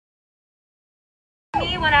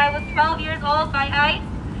me when I was 12 years old by ICE.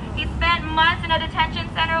 He spent months in a detention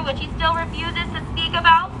center, which he still refuses to speak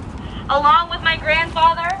about, along with my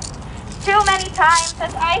grandfather. Too many times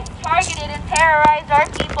has ICE targeted and terrorized our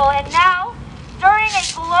people, and now, during a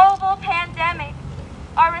global pandemic,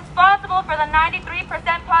 are responsible for the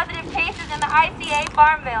 93% positive cases in the ICA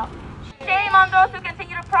farm bill. Shame on those who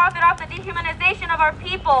continue to profit off the dehumanization of our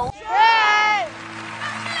people. Shame!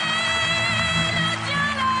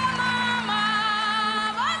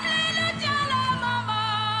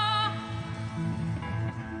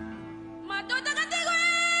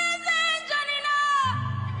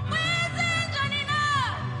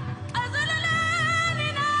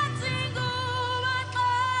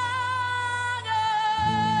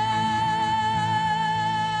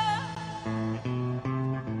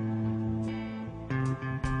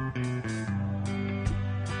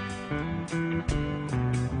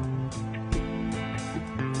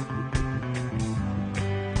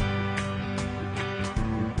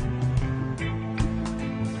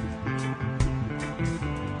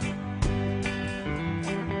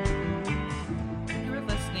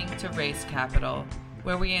 Race Capital,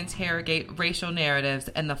 where we interrogate racial narratives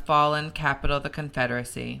in the fallen capital of the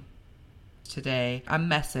Confederacy. Today, a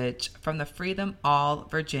message from the Freedom All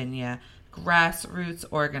Virginia grassroots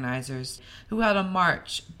organizers who held a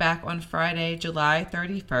march back on Friday, July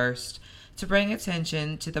 31st, to bring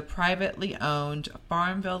attention to the privately owned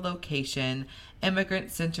Farmville location Immigrant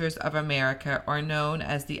Centers of America, or known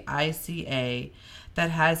as the ICA, that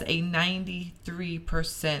has a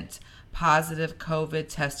 93% positive COVID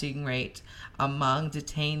testing rate among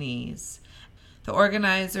detainees. The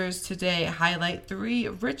organizers today highlight 3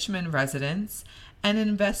 Richmond residents and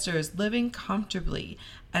investors living comfortably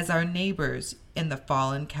as our neighbors in the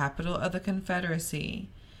fallen capital of the Confederacy.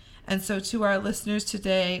 And so to our listeners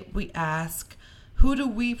today, we ask, who do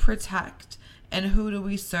we protect and who do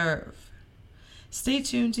we serve? Stay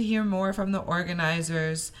tuned to hear more from the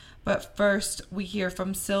organizers. But first, we hear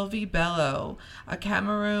from Sylvie Bello, a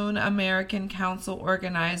Cameroon American Council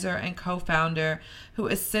organizer and co-founder who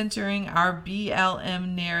is centering our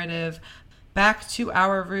BLM narrative back to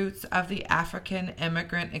our roots of the African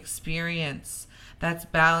immigrant experience that's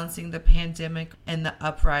balancing the pandemic and the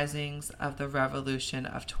uprisings of the revolution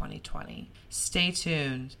of 2020. Stay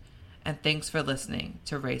tuned, and thanks for listening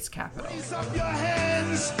to Race Capital. Raise up your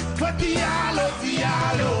hands for Diallo,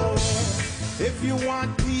 Diallo. If you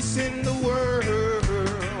want peace in the world,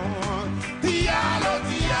 Diallo,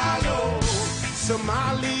 Diallo.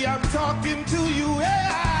 Somali, I'm talking to you,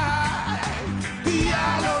 yeah.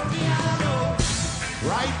 Diallo, Diallo.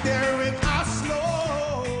 Right there in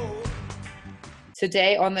Oslo.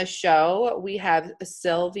 Today on the show, we have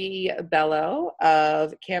Sylvie Bello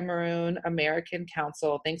of Cameroon American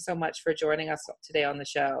Council. Thanks so much for joining us today on the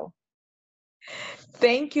show.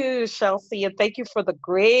 Thank you, Chelsea, and thank you for the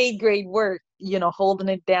great work, holding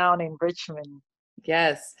it down in Richmond.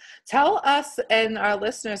 Yes. Tell us and our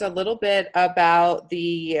listeners a little bit about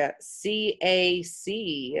the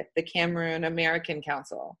CAC, the Cameroon American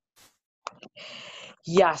Council.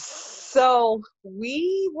 Yes. So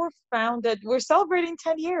we're celebrating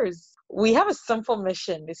 10 years. We have a simple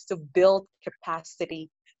mission, is to build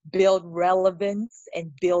capacity, build relevance,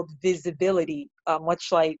 and build visibility,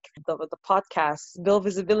 much like the podcast, build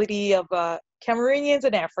visibility of Cameroonians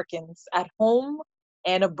and Africans at home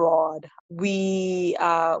and abroad. We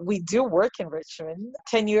do work in Richmond.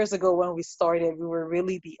 10 years ago when we started, we were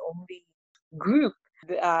really the only group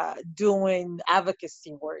doing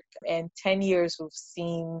advocacy work. And 10 years, we've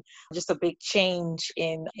seen just a big change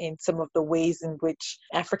in some of the ways in which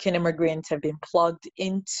African immigrants have been plugged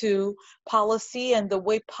into policy, and the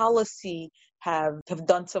way policy have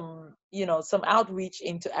done some outreach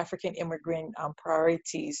into African immigrant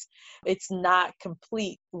priorities. It's not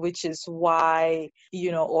complete, which is why,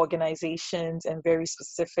 organizations and very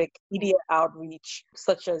specific media outreach,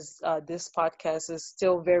 such as this podcast, is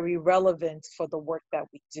still very relevant for the work that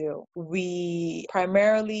we do. We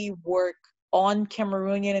primarily work on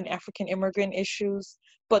Cameroonian and African immigrant issues,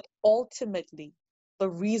 but ultimately, the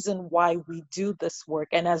reason why we do this work,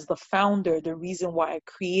 and as the founder, the reason why I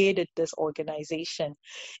created this organization,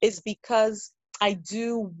 is because I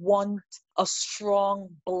do want a strong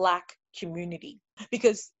Black community.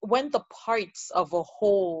 Because when the parts of a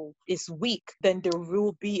whole is weak, then there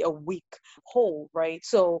will be a weak whole, right?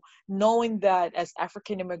 So knowing that as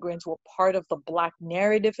African immigrants, we're part of the Black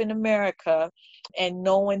narrative in America, and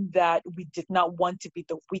knowing that we did not want to be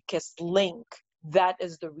the weakest link that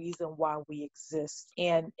is the reason why we exist.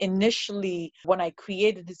 And initially, when I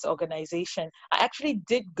created this organization, I actually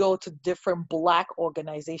did go to different Black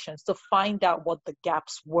organizations to find out what the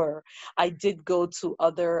gaps were. I did go to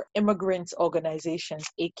other immigrant organizations,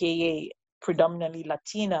 aka predominantly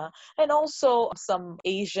Latina, and also some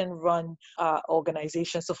Asian-run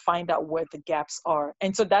organizations to find out where the gaps are.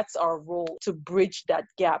 And so that's our role, to bridge that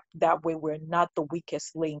gap. That way we're not the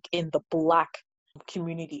weakest link in the Black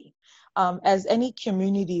community. As any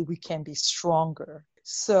community, we can be stronger.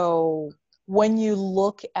 So when you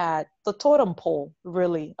look at the totem pole,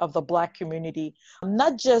 really, of the Black community,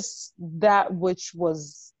 not just that which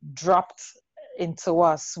was dropped into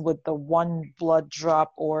us with the one blood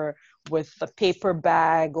drop, or with the paper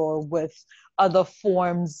bag, or with other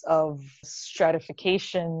forms of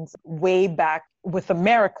stratifications way back with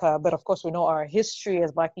America. But of course, we know our history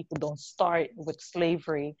as Black people don't start with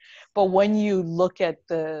slavery. But when you look at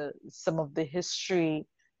some of the history,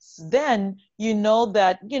 then you know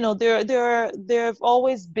that there have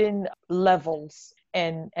always been levels,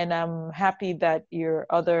 and I'm happy that your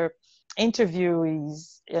other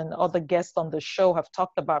interviewees and other guests on the show have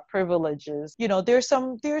talked about privileges. There's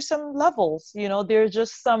some levels. There's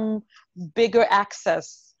just some bigger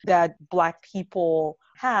access that Black people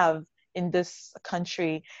have in this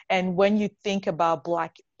country. And when you think about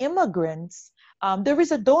Black immigrants, there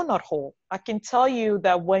is a donut hole. I can tell you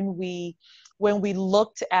that when we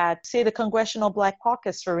looked at, say, the Congressional Black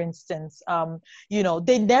Caucus, for instance,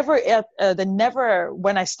 they never,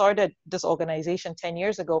 when I started this organization 10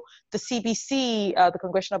 years ago, the CBC, the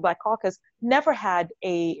Congressional Black Caucus, never had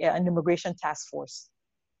an immigration task force.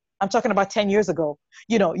 I'm talking about 10 years ago.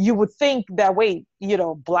 You would think that, wait,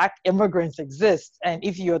 Black immigrants exist. And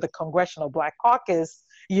if you're the Congressional Black Caucus,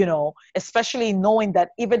 especially knowing that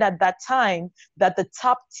even at that time, that the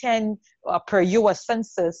top 10 per US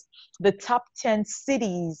Census, the top 10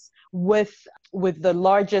 cities with the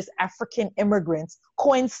largest African immigrants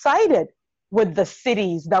coincided with the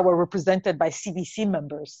cities that were represented by CBC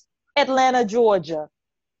members. Atlanta, Georgia,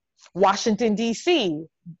 Washington, D.C.,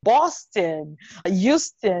 Boston,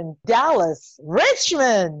 Houston, Dallas,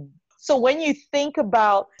 Richmond. So when you think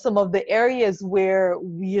about some of the areas where,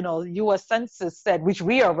 U.S. Census said, which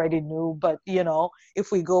we already knew, but,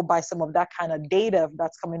 if we go by some of that kind of data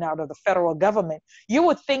that's coming out of the federal government, you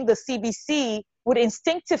would think the CBC would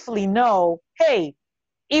instinctively know, hey,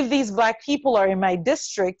 if these Black people are in my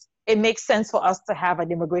district, it makes sense for us to have an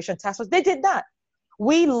immigration task force. They did not.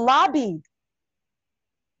 We lobbied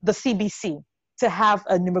the CBC to have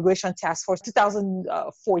an immigration task force,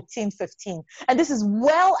 2014-15. And this is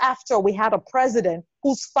well after we had a president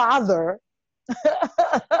whose father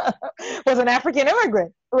was an African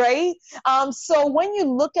immigrant, right? So when you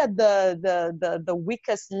look at the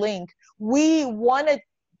weakest link, we wanted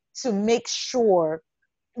to make sure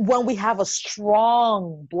when we have a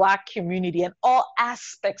strong Black community and all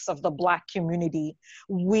aspects of the Black community,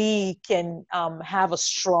 we can have a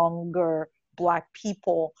stronger Black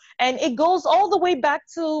people. And it goes all the way back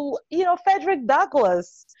to, Frederick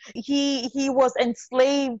Douglass. He was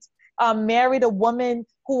enslaved, married a woman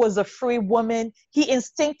who was a free woman. He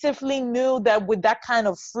instinctively knew that with that kind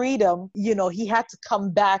of freedom, he had to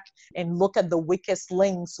come back and look at the weakest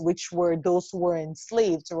links, which were those who were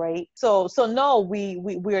enslaved, right? So no, we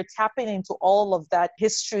are tapping into all of that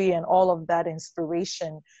history and all of that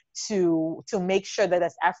inspiration to make sure that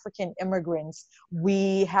as African immigrants,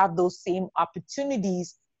 we have those same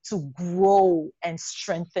opportunities to grow and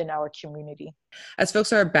strengthen our community. As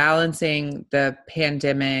folks are balancing the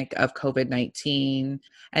pandemic of COVID-19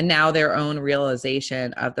 and now their own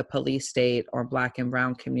realization of the police state or Black and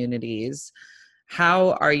Brown communities,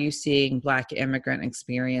 how are you seeing Black immigrant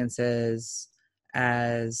experiences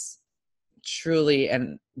as truly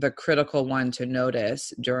and the critical one to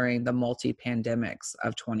notice during the multi-pandemics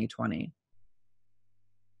of 2020?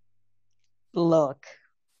 Look,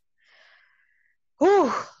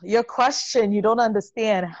 your question, you don't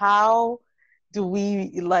understand. How do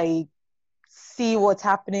we see what's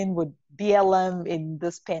happening with BLM in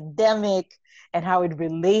this pandemic and how it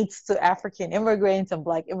relates to African immigrants and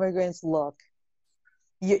Black immigrants? Look,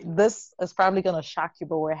 this is probably going to shock you,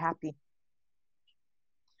 but we're happy.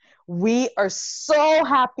 We are so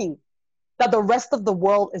happy that the rest of the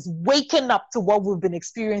world is waking up to what we've been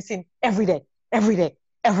experiencing every day.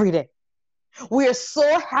 We are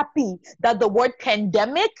so happy that the word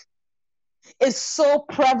pandemic is so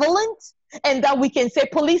prevalent and that we can say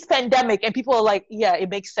police pandemic and people are like, yeah, it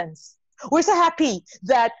makes sense. We're so happy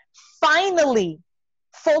that finally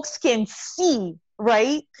folks can see,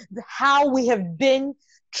 right, how we have been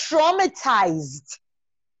traumatized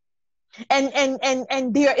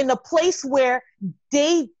and they're in a place where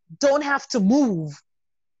they don't have to move,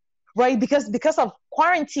 right? Because of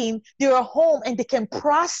quarantine, they're home and they can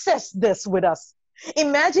process this with us.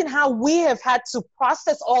 Imagine how we have had to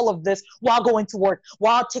process all of this while going to work,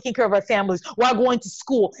 while taking care of our families, while going to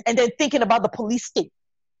school, and then thinking about the police state.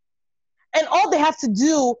 And all they have to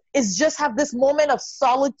do is just have this moment of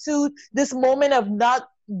solitude, this moment of not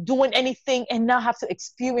doing anything, and now have to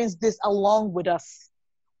experience this along with us.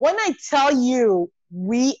 When I tell you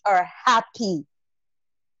we are happy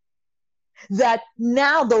that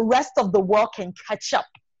now the rest of the world can catch up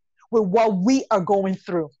with what we are going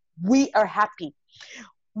through, we are happy.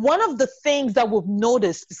 One of the things that we've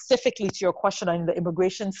noticed, specifically to your question on the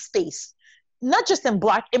immigration space, not just in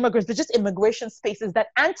Black immigrants, but just immigration space, is that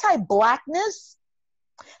anti-Blackness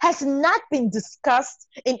has not been discussed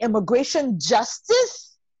in immigration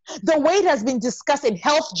justice the way it has been discussed in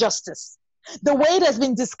health justice, the way it has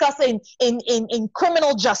been discussed in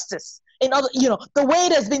criminal justice, in other, the way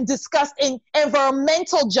it has been discussed in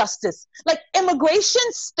environmental justice. Like, immigration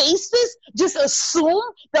spaces just assume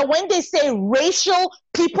that when they say racial,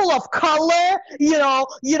 people of color,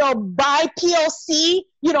 by PLC,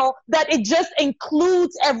 that it just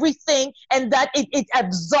includes everything, and that it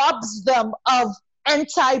absorbs them of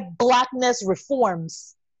anti-Blackness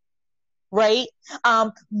reforms, right?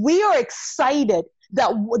 We are excited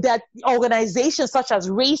that organizations such as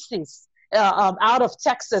Racist, out of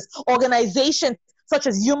Texas, organizations such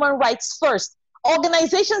as Human Rights First,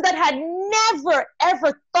 organizations that had never,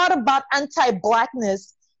 ever thought about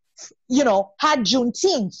anti-Blackness, had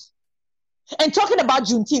Juneteenth. And talking about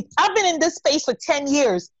Juneteenth, I've been in this space for 10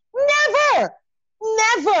 years.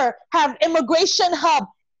 Never have Immigration Hub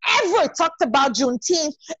ever talked about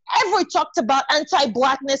Juneteenth, ever talked about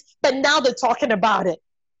anti-Blackness, but now they're talking about it.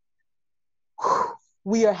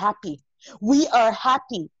 We are happy. We are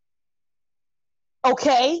happy.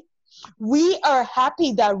 Okay? We are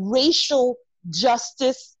happy that racial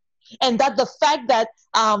justice, and that the fact that,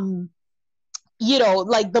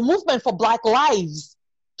 like the movement for Black Lives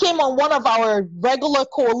came on one of our regular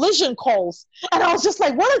coalition calls. And I was just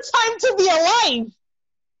like, what a time to be alive.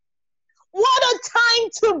 What a time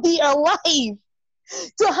to be alive.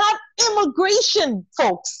 To have immigration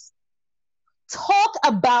folks talk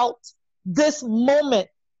about this moment,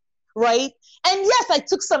 right? And yes, I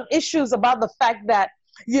took some issues about the fact that,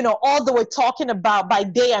 all that we're talking about, by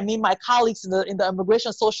day, I mean my colleagues in the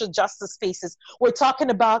immigration social justice spaces, we're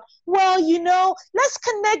talking about, well, let's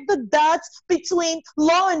connect the dots between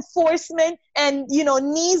law enforcement and,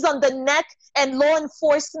 knees on the neck and law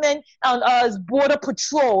enforcement on border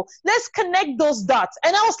patrol. Let's connect those dots.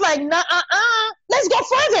 And I was like, let's go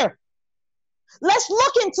further. Let's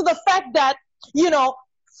look into the fact that,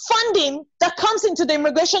 funding that comes into the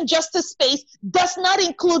immigration justice space does not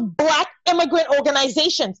include Black immigrant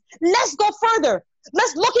organizations. Let's go further.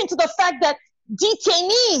 Let's look into the fact that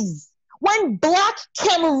detainees, when Black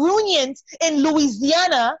Cameroonians in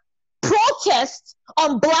Louisiana protest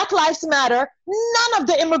on Black Lives Matter, none of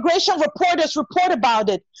the immigration reporters report about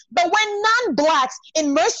it. But when non-Blacks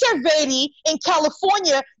in Mercer Valley in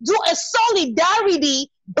California do a solidarity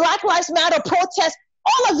Black Lives Matter protest,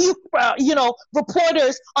 all of you,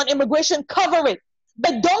 reporters on immigration cover it,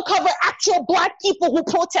 but don't cover actual Black people who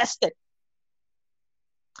protested,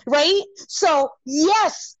 right? So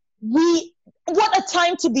yes, what a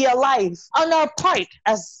time to be alive. On our part,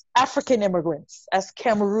 as African immigrants, as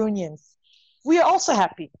Cameroonians, we are also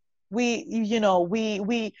happy. We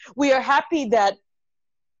are happy that,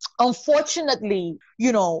 unfortunately,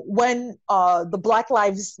 when the Black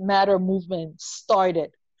Lives Matter movement started,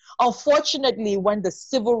 unfortunately, when the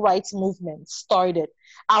civil rights movement started,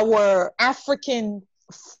 our African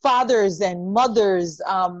fathers and mothers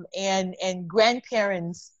and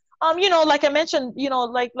grandparents, like I mentioned,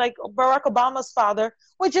 like Barack Obama's father,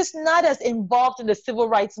 were just not as involved in the civil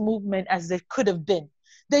rights movement as they could have been.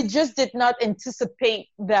 They just did not anticipate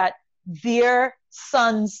that their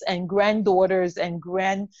sons and granddaughters and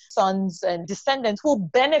grandsons and descendants will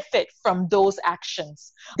benefit from those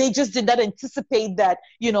actions. They just did not anticipate that,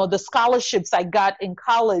 the scholarships I got in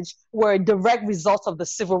college were a direct result of the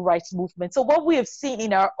civil rights movement. So what we have seen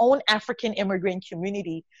in our own African immigrant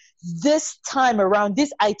community this time around,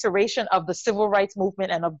 this iteration of the civil rights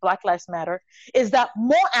movement and of Black Lives Matter, is that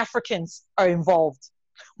more Africans are involved.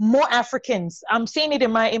 More Africans, I'm seeing it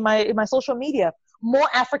in my social media, more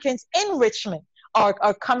Africans in Richmond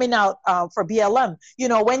are coming out for BLM.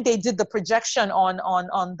 When they did the projection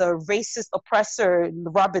on the racist oppressor,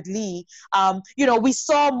 Robert Lee, we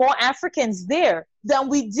saw more Africans there than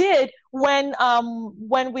we did when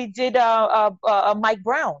we did Mike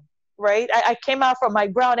Brown, right? I came out from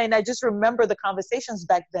Mike Brown, and I just remember the conversations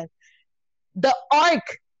back then. The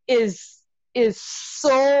arc is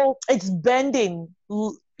so, it's bending,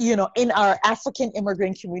 in our African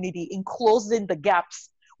immigrant community, in closing the gaps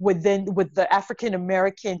with the African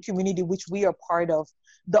American community, which we are part of.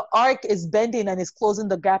 The arc is bending and is closing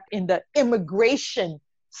the gap in the immigration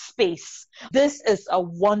space. This is a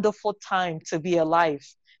wonderful time to be alive.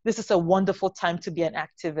 This is a wonderful time to be an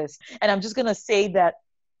activist. And I'm just going to say that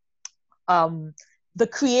the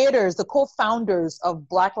creators, the co-founders of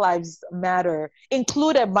Black Lives Matter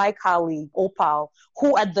included my colleague, Opal,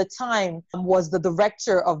 who at the time was the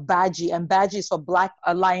director of BAJI, and BAJI is for Black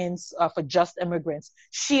Alliance for Just Immigrants.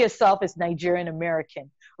 She herself is Nigerian American,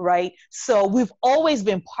 right? So we've always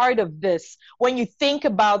been part of this. When you think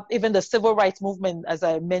about even the civil rights movement, as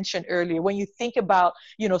I mentioned earlier, when you think about,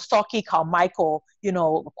 Stokely Carmichael,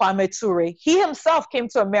 Kwame Ture, he himself came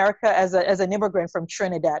to America as an immigrant from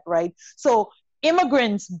Trinidad, right? So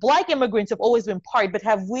immigrants, Black immigrants have always been part, but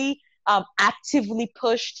have we actively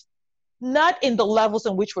pushed? Not in the levels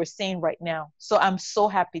in which we're seeing right now. So I'm so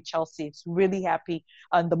happy, Chelsea. It's really happy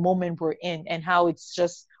on the moment we're in and how it's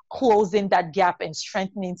just closing that gap and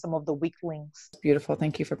strengthening some of the weak links. Beautiful.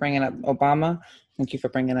 Thank you for bringing up Obama. Thank you for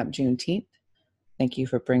bringing up Juneteenth. Thank you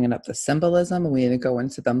for bringing up the symbolism. We need to go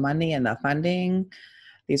into the money and the funding.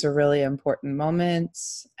 These are really important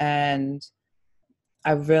moments. And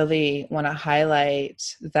I really want to highlight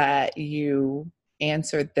that you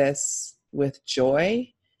answered this with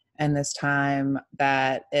joy, and this time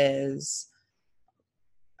that is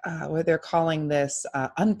what they're calling this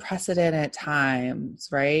unprecedented times,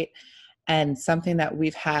 right? And something that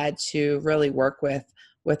we've had to really work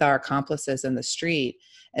with our accomplices in the street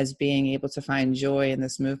as being able to find joy in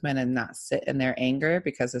this movement and not sit in their anger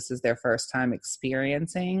because this is their first time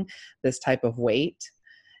experiencing this type of weight.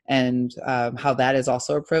 And how that is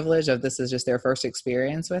also a privilege of this is just their first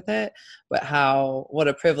experience with it, but what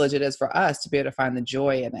a privilege it is for us to be able to find the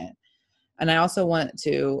joy in it. And I also want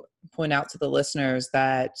to point out to the listeners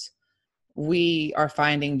that we are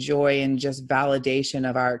finding joy in just validation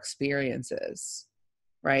of our experiences,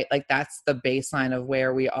 right? Like that's the baseline of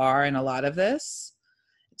where we are in a lot of this,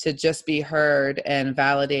 to just be heard and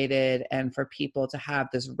validated, and for people to have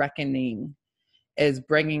this reckoning is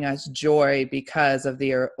bringing us joy because of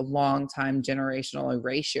the long time generational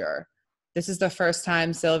erasure. This is the first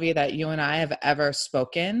time, Sylvia, that you and I have ever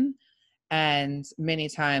spoken. And many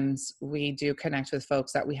times we do connect with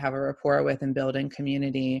folks that we have a rapport with and build in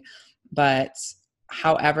community. But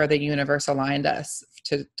however the universe aligned us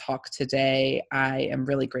to talk today, I am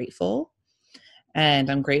really grateful. And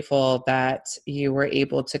I'm grateful that you were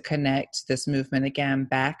able to connect this movement again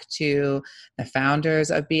back to the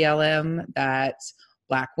founders of BLM, that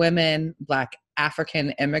Black women, Black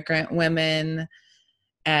African immigrant women.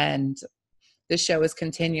 And this show is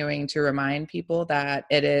continuing to remind people that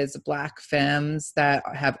it is Black femmes that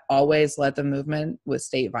have always led the movement with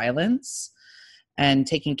state violence and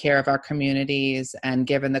taking care of our communities and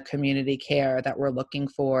giving the community care that we're looking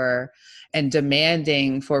for and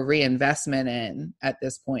demanding for reinvestment in at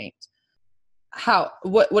this point.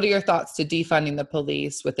 What are your thoughts to defunding the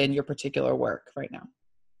police within your particular work right now?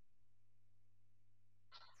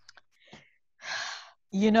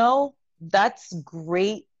 That's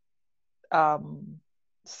great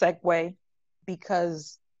segue,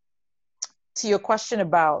 because to your question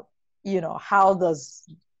about, how does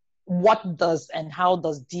defund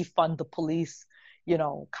the police,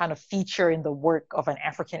 kind of feature in the work of an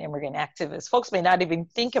African immigrant activist. Folks may not even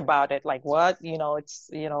think about it like, what,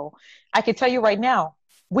 I can tell you right now,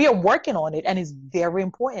 we are working on it and it's very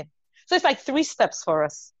important. So it's like 3 steps for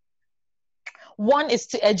us. One is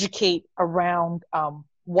to educate around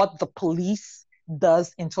what the police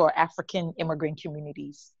does into our African immigrant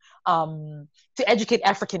communities, to educate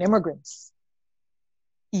African immigrants.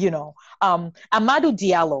 Amadou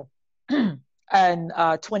Diallo, and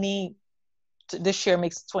this year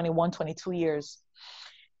makes 21, 22 years.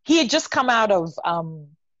 He had just come out of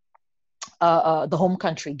the home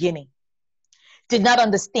country, Guinea. Did not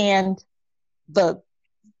understand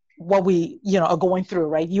what we are going through,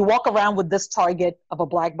 right? You walk around with this target of a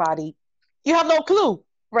Black body, you have no clue,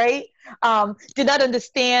 right? Did not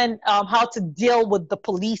understand how to deal with the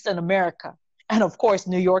police in America. And of course,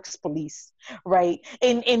 New York's police, right?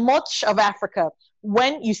 In much of Africa,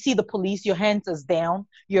 when you see the police, your hands is down,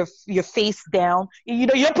 your face down. You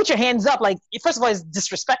don't put your hands up. Like, first of all, it's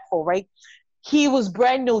disrespectful, right? He was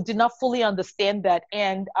brand new, did not fully understand that,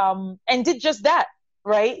 and did just that,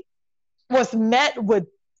 right? Was met with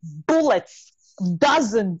bullets,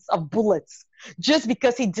 dozens of bullets, just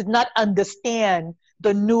because he did not understand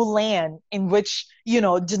the new land in which,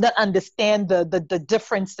 did not understand the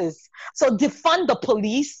differences. So defund the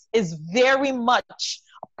police is very much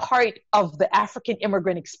a part of the African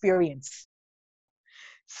immigrant experience.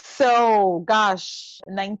 So, gosh,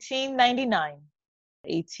 1999,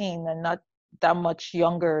 18, and not that much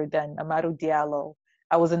younger than Amadou Diallo.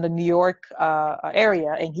 I was in the New York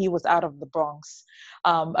area, and he was out of the Bronx.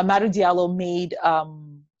 Amadou Diallo made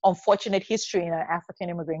unfortunate history in our African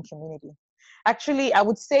immigrant community. Actually, I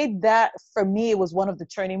would say that for me, it was one of the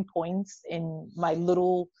turning points in my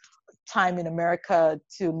little time in America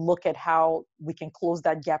to look at how we can close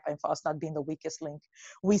that gap and for us not being the weakest link.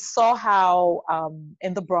 We saw how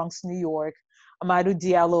in the Bronx, New York, Amadou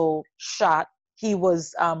Diallo shot. He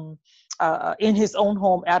was in his own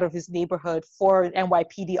home out of his neighborhood. 4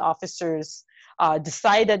 NYPD officers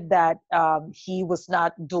decided that he was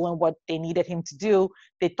not doing what they needed him to do.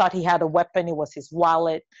 They thought he had a weapon. It was his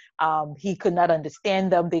wallet. He could not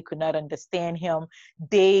understand them. They could not understand him.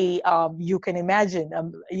 They, you can imagine,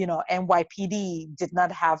 NYPD did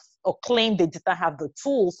not have, or claimed they did not have the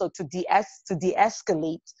tools. So to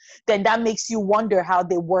de-escalate, then that makes you wonder how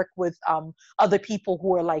they work with other people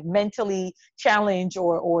who are like mentally challenged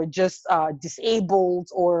or just disabled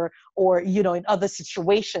or in other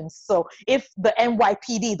situations. So if the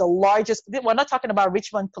NYPD, the largest, we're not talking about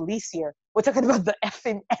Richmond police here, we're talking about the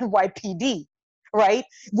effing NYPD, right?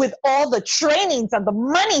 With all the trainings and the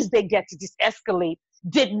monies they get to de-escalate,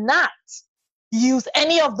 did not use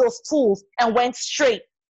any of those tools and went straight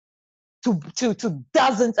to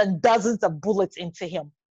dozens and dozens of bullets into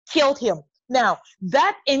him, killed him. Now,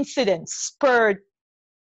 that incident spurred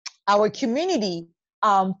our community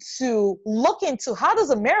to look into how does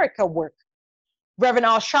America work. Reverend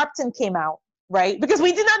Al Sharpton came out, right? Because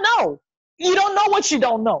we did not know. You don't know what you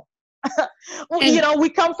don't know. We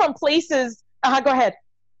come from places. Go ahead.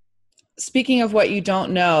 Speaking of what you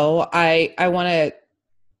don't know, I want to,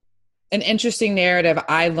 an interesting narrative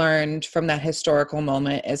I learned from that historical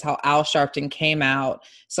moment is how Al Sharpton came out,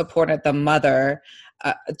 supported the mother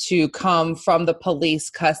to come from the police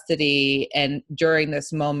custody and during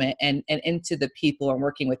this moment and into the people and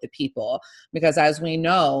working with the people. Because as we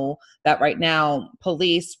know that right now,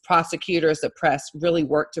 police, prosecutors, the press really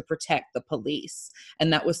work to protect the police.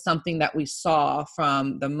 And that was something that we saw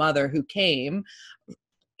from the mother who came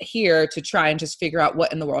here to try and just figure out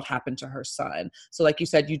what in the world happened to her son. So like you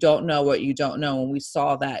said, you don't know what you don't know. And we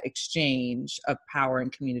saw that exchange of power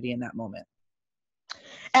and community in that moment.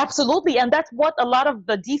 Absolutely. And that's what a lot of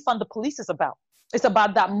the defund the police is about. It's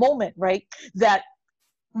about that moment, right? That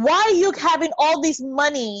why are you having all this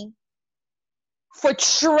money for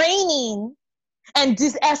training and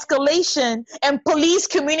de-escalation and police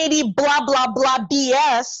community blah, blah, blah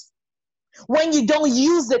BS when you don't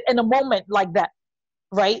use it in a moment like that,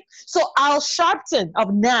 right? So Al Sharpton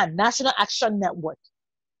of NAN, National Action Network,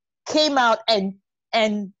 came out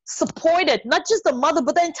and supported not just the mother,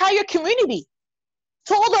 but the entire community.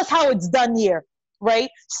 Told us how it's done here, right?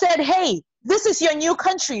 Said, hey, this is your new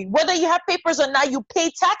country. Whether you have papers or not, you pay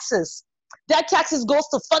taxes. That taxes goes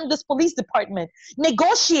to fund this police department.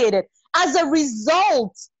 Negotiated as a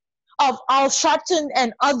result of Al Sharpton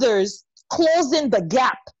and others closing the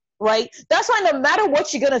gap, right? That's why no matter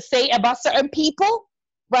what you're going to say about certain people,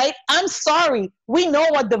 right? I'm sorry. We know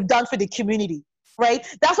what they've done for the community. Right?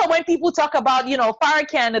 That's why when people talk about,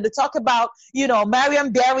 Farrakhan, they talk about,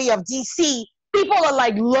 Mariam Barry of DC, people are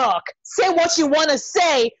like, look, say what you want to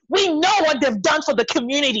say. We know what they've done for the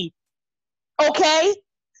community. Okay?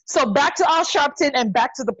 So back to Al Sharpton and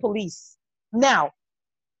back to the police. Now,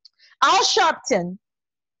 Al Sharpton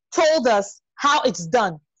told us how it's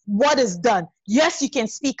done, what is done. Yes, you can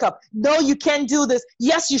speak up. No, you can do this.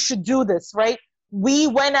 Yes, you should do this, right? We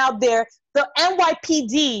went out there. The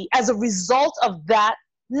NYPD, as a result of that,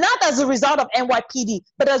 not as a result of NYPD,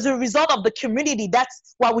 but as a result of the community,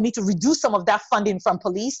 that's why we need to reduce some of that funding from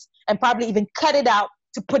police and probably even cut it out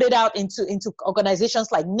to put it out into organizations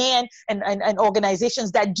like NAN and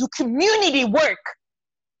organizations that do community work,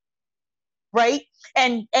 right?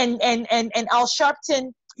 And Al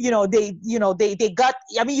Sharpton, they got,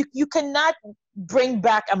 I mean, you cannot bring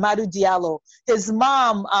back Amadou Diallo. His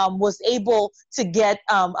mom was able to get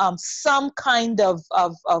some kind of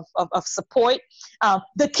support.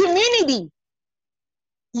 The community,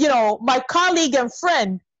 my colleague and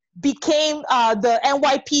friend became the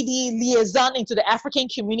NYPD liaison into the African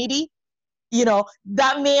community. You know,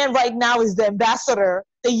 that man right now is the ambassador,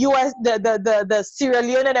 the U.S., the Sierra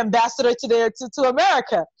Leonean ambassador to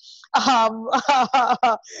America.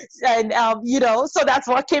 You know, so that's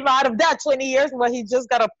what came out of that 20 years. Well, he just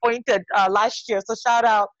got appointed last year. So shout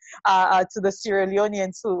out to the Sierra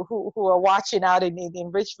Leoneans who are watching out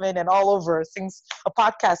in Richmond and all over, since a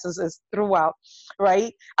podcast is throughout,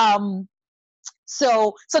 right?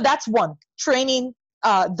 So that's one, training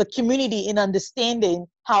the community in understanding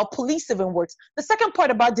how police even works. The second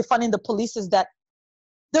part about defunding the police is that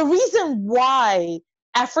the reason why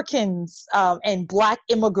Africans and Black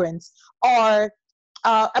immigrants are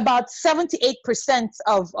about 78%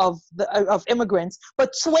 of immigrants,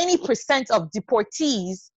 but 20% of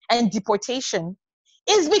deportees and deportation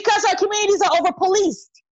is because our communities are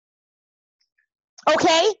over-policed.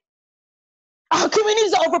 Okay? Our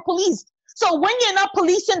communities are over-policed. So when you're not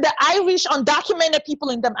policing the Irish undocumented people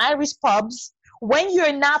in them Irish pubs, when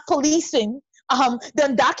you're not policing the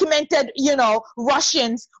undocumented, you know,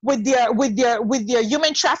 Russians with their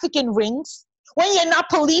human trafficking rings, when you're not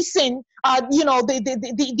policing, you know,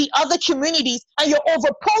 the other communities, and you're over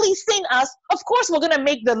policing us, of course we're gonna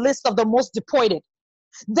make the list of the most deported.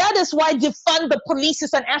 That is why defund the police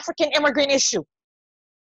is an African immigrant issue.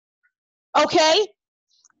 Okay.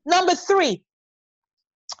 Number 3.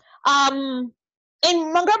 In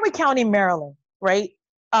Montgomery County, Maryland, right?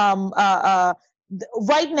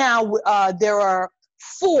 Right now, there are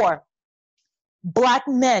 4 Black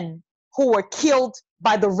men who were killed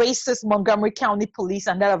by the racist Montgomery County police,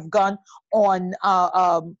 and that have gone on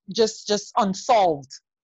just unsolved,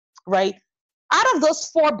 right? Out of those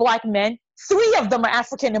 4 Black men, 3 of them are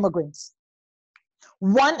African immigrants.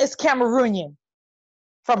 One is Cameroonian,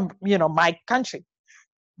 from, you know, my country.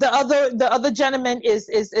 The other gentleman is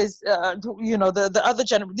you know, the other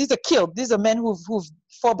gentleman. These are killed. These are men who've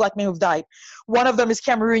 4 Black men who've died. One of them is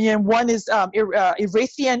Cameroonian. One is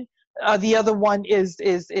Eritrean. The other one is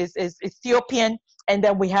Ethiopian. And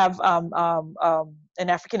then we have an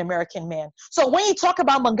African American man. So when you talk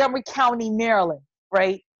about Montgomery County, Maryland,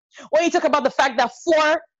 right? When you talk about the fact that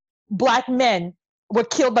 4 Black men were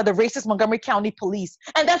killed by the racist Montgomery County police,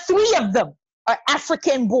 and that 3 of them are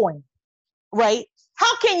African born, right?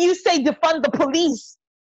 How can you say defund the police?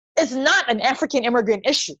 It's not an African immigrant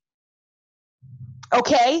issue.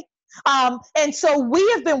 Okay? And so we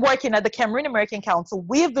have been working at the Cameroon American Council.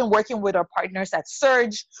 We have been working with our partners at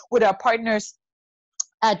Surge, with our partners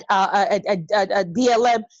at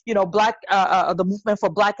BLM, you know, the Movement for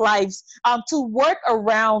Black Lives, to work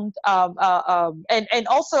around, and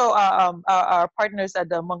also our partners at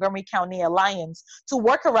the Montgomery County Alliance to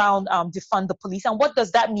work around defund the police. And what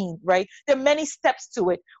does that mean, right? There are many steps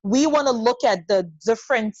to it. We want to look at the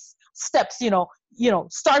different steps, you know,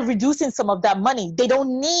 start reducing some of that money. They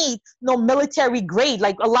don't need no military grade.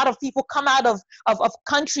 Like, a lot of people come out of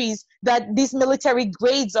countries that these military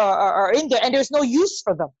grades are in there, and there's no use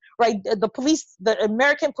for them, right? The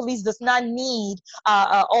American police does not need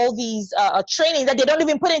all these training that they don't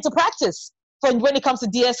even put into practice when it comes to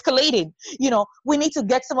de-escalating. You know, we need to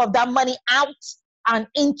get some of that money out and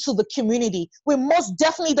into the community. We most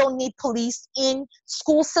definitely don't need police in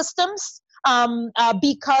school systems.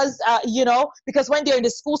 Because when they're in the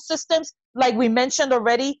school systems, like we mentioned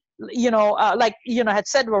already, had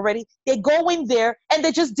said already, they go in there and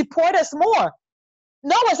they just deport us more.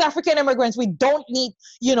 No, as African immigrants, we don't need,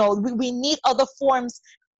 we need other forms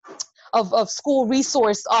of school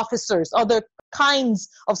resource officers, other kinds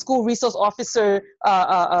of school resource officer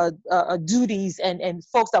duties and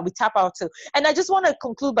folks that we tap out to. And I just want to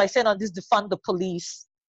conclude by saying on this defund the police,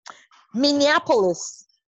 Minneapolis,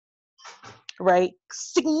 right?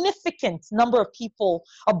 Significant number of people,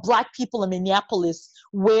 of Black people in Minneapolis,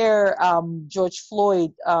 where George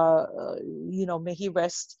Floyd, may he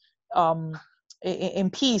rest in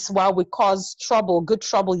peace, while we cause trouble, good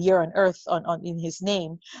trouble here on earth in his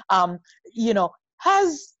name,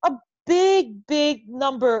 has a big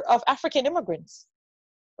number of African immigrants.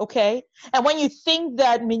 Okay, and when you think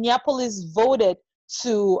that Minneapolis voted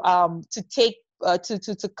to take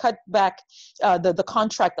to cut back the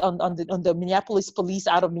contract on the Minneapolis police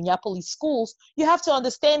out of Minneapolis schools, you have to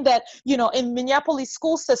understand that, in Minneapolis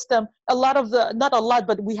school system, not a lot,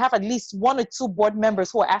 but we have at least 1 or 2 board members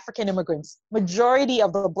who are African immigrants. Majority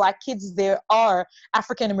of the Black kids there are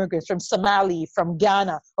African immigrants from Somalia, from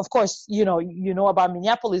Ghana. Of course, you know about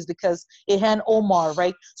Minneapolis because Ilhan Omar,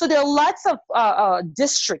 right? So there are lots of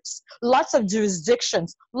districts, lots of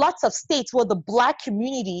jurisdictions, lots of states where the Black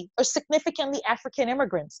community are significantly African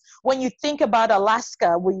immigrants. When you think about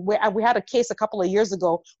Alaska, we had a case a couple of years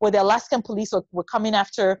ago where the Alaskan police were coming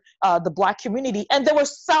after the Black community, and there were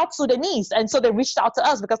South Sudanese Afrikanese. And so they reached out to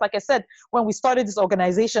us because, like I said, when we started this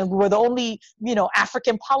organization, we were the only,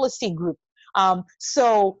 African policy group.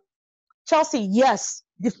 So Chelsea, yes,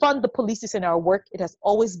 defund the police is in our work. It has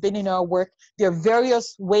always been in our work. There are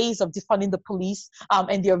various ways of defunding the police,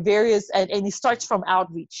 and there are various, and it starts from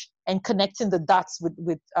outreach and connecting the dots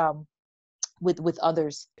with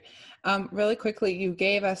others. Really quickly, you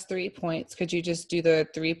gave us 3 points. Could you just do the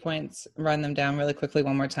 3 points, run them down really quickly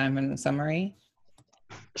one more time in the summary?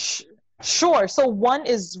 Sure. So one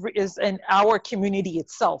is in our community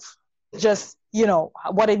itself, just,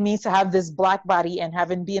 what it means to have this Black body and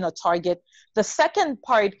having been a target. The second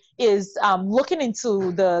part is looking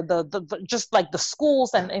into the just like the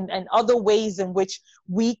schools and other ways in which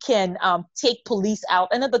we can take police out.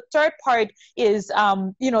 And then the third part is,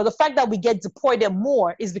 the fact that we get deported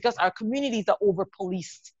more is because our communities are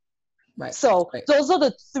over-policed. Right. So those are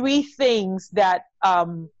the 3 things that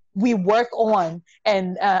we work on,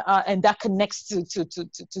 and that connects to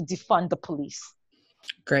defund the police.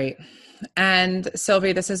 Great. And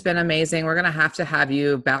Sylvie, this has been amazing. We're going to have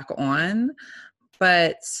you back on.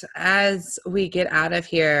 But as we get out of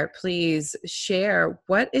here, please share,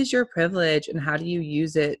 what is your privilege and how do you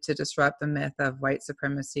use it to disrupt the myth of white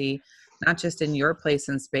supremacy, not just in your place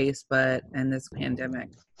and space, but in this pandemic?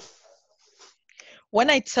 When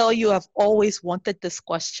I tell you I've always wanted this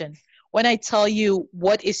question, when I tell you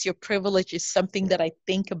what is your privilege is something that I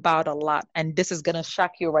think about a lot. And this is going to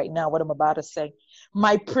shock you right now, what I'm about to say.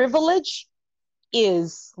 My privilege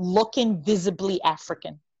is looking visibly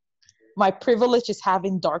African. My privilege is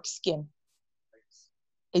having dark skin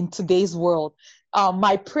in today's world.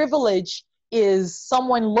 My privilege is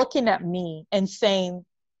someone looking at me and saying,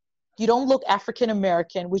 you don't look African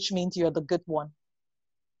American, which means you're the good one,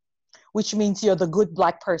 which means you're the good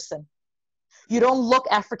Black person. You don't look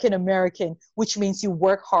African American, which means you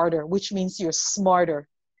work harder, which means you're smarter.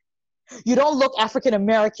 You don't look African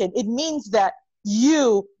American. It means that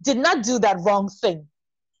you did not do that wrong thing.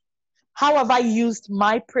 How have I used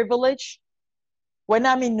my privilege? When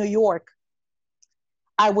I'm in New York,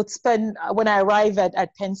 I would spend, when I arrive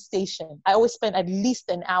at Penn Station, I always spend at least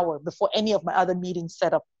an hour before any of my other meetings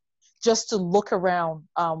set up, just to look around,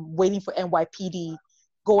 waiting for NYPD,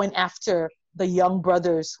 going after the young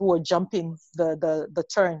brothers who are jumping the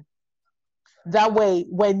turn. That way,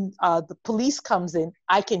 when the police comes in,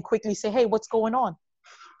 I can quickly say, hey, what's going on?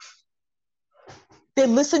 They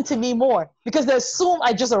listen to me more because they assume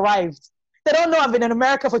I just arrived. They don't know I've been in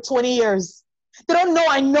America for 20 years. They don't know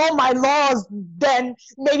I know my laws than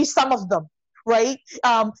maybe some of them, right?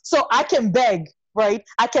 So I can beg, right?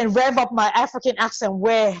 I can rev up my African accent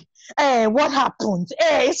where, hey, what happened?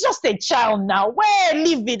 Hey, it's just a child now. Where,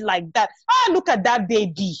 leave it like that. Ah, look at that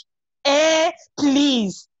baby.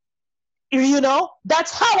 Please.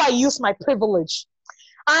 That's how I use my privilege.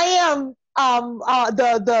 I am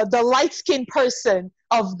the light-skinned person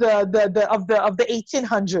of the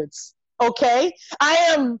 1800s. Okay, I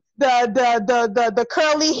am the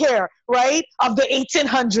curly hair, right, of the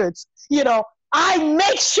 1800s. I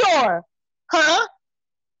make sure,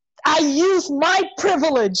 I use my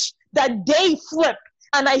privilege that they flip,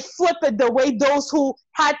 and I flip it the way those who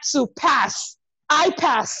had to pass. I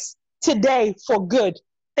pass today for good.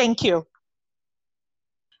 Thank you.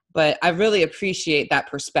 But I really appreciate that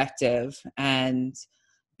perspective and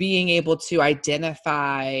being able to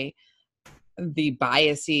identify the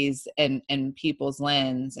biases and people's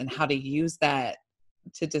lens and how to use that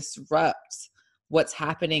to disrupt what's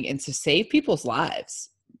happening and to save people's lives.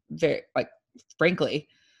 Very, frankly,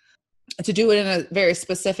 to do it in a very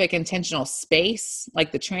specific, intentional space,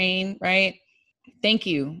 like the train, right? Thank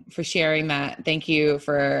you for sharing that. Thank you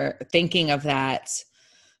for thinking of that.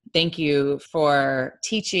 Thank you for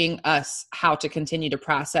teaching us how to continue to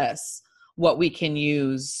process what we can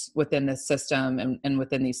use within this system and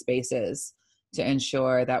within these spaces to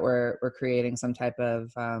ensure that we're creating some type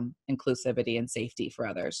of inclusivity and safety for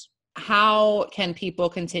others. How can people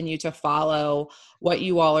continue to follow what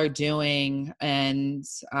you all are doing and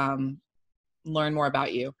learn more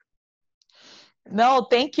about you? No,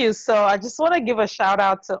 thank you. So I just want to give a shout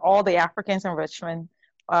out to all the Africans in Richmond.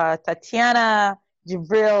 Tatiana,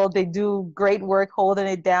 Jibril, they do great work holding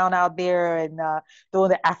it down out there and doing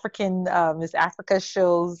the African Miss Africa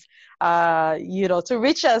shows. To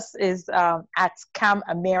reach us is at Cam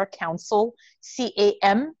Amer Council,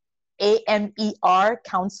 CAMAMER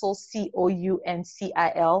Council,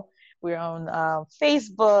 COUNCIL. We're on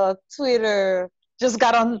Facebook, Twitter, just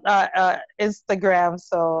got on Instagram,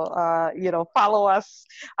 so follow us.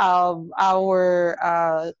 Our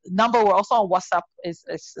number, we're also on WhatsApp,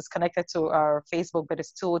 is connected to our Facebook, but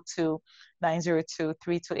it's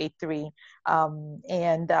 202-902-3283.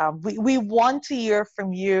 We want to hear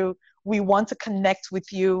from you. We want to connect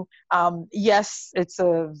with you. Yes, it's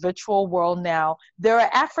a virtual world now. There are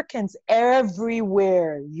Africans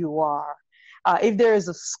everywhere you are. If there is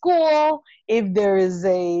a school, if there is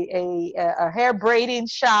a hair braiding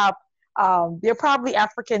shop, there are probably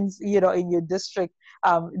Africans, in your district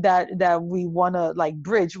that we want to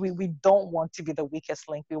bridge. We don't want to be the weakest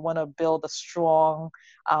link. We want to build a strong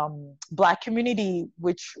Black community,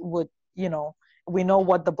 which would, we know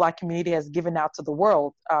what the Black community has given out to the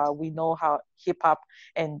world. We know how hip hop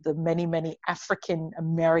and the many, many African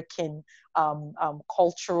American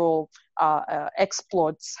cultural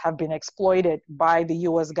exploits have been exploited by the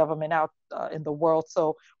U.S. government out in the world.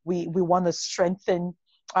 So we want to strengthen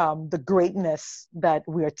the greatness that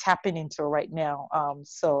we are tapping into right now.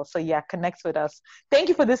 So yeah, connect with us. Thank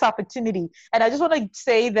you for this opportunity. And I just want to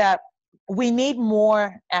say that we need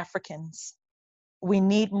more Africans. We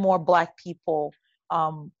need more Black people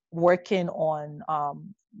working on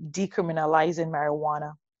decriminalizing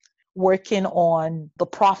marijuana, working on the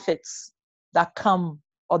profits that come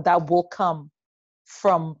or that will come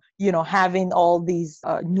from, having all these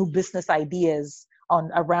new business ideas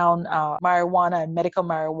around marijuana and medical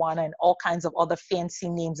marijuana and all kinds of other fancy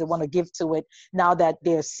names they want to give to it now that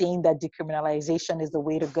they're seeing that decriminalization is the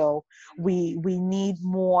way to go. We need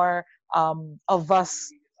more of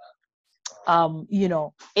us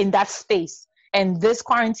in that space. And this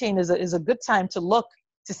quarantine is a good time to look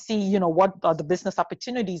to see, what are the business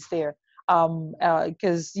opportunities there.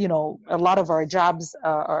 Because, a lot of our jobs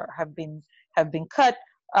have been cut.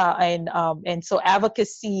 And so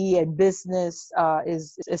advocacy and business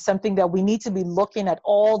is something that we need to be looking at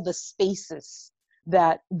all the spaces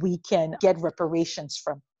that we can get reparations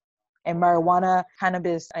from. And marijuana,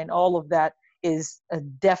 cannabis, and all of that is a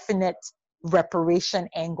definite reparation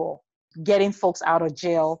angle. Getting folks out of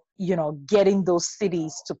jail, getting those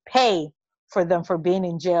cities to pay for them for being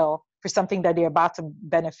in jail for something that they're about to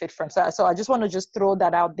benefit from. So I just want to just throw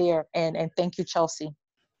that out there and thank you, Chelsea.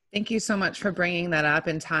 Thank you so much for bringing that up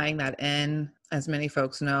and tying that in. As many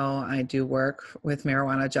folks know, I do work with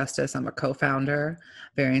Marijuana Justice. I'm a co-founder,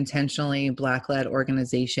 very intentionally Black-led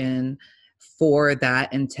organization for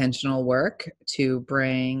that intentional work to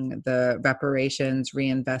bring the reparations,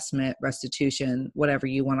 reinvestment, restitution, whatever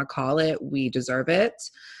you want to call it, we deserve it,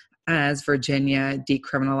 as Virginia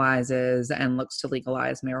decriminalizes and looks to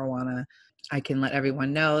legalize marijuana. I can let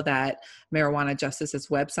everyone know that Marijuana Justice's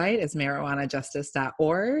website is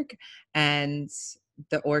marijuanajustice.org, and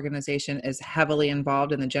the organization is heavily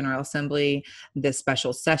involved in the General Assembly, this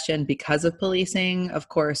special session because of policing. Of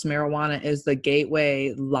course, marijuana is the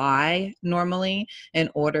gateway lie normally in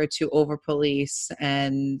order to over-police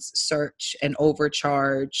and search and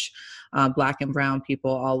overcharge Black and brown people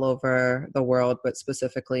all over the world, but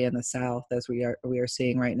specifically in the South, as we are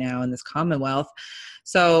seeing right now in this Commonwealth.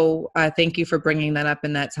 So thank you for bringing that up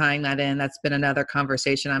and tying that in. That's been another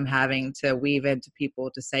conversation I'm having to weave into people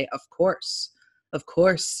to say, of course,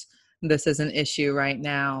 this is an issue right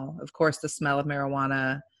now. Of course, the smell of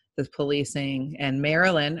marijuana, the policing, and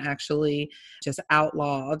Maryland actually just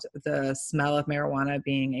outlawed the smell of marijuana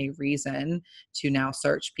being a reason to now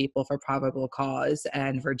search people for probable cause.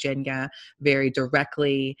 And Virginia very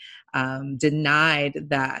directly denied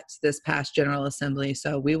that this past General Assembly.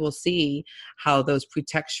 So we will see how those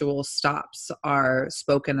pretextual stops are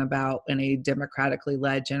spoken about in a democratically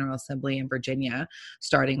led General Assembly in Virginia,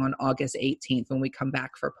 starting on August 18th when we come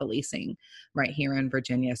back for policing right here in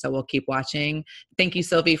Virginia. So we'll keep watching. Thank you,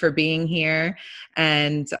 Sylvie, for being here,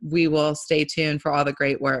 and we will stay tuned for all the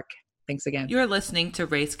great work. Thanks again. You're listening to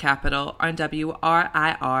Race Capital on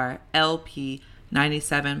WRIR LP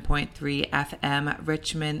 97.3 FM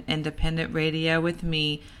Richmond Independent Radio with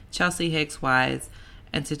me, Chelsea Higgs Wise.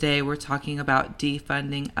 And today we're talking about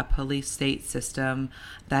defunding a police state system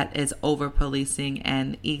that is over-policing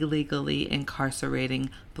and illegally incarcerating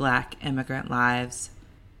Black immigrant lives.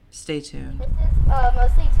 Stay tuned. This is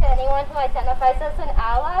mostly to anyone who identifies as an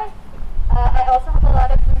ally. I also have a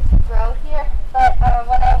lot of room to grow here, but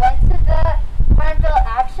when I went to the Farmville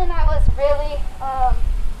Action, I was really,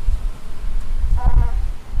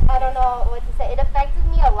 I don't know what to say. It affected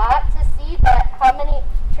me a lot to see that how many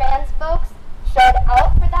trans folks showed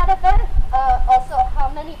out for that event. Also, how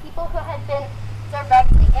many people who had been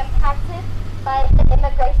directly impacted by the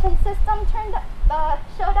immigration system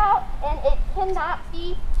showed out, and it cannot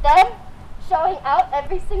be them showing out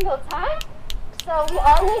every single time. So we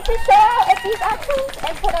all need to show out at these actions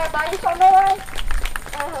and put our bodies on the line.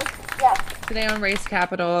 Yeah. Today on Race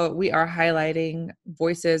Capital, we are highlighting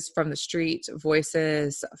voices from the street,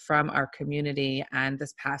 voices from our community. And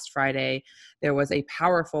this past Friday, there was a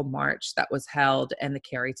powerful march that was held in the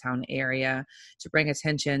Carytown area to bring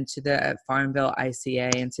attention to the Farmville ICA.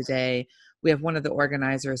 And today, we have one of the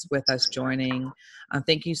organizers with us joining.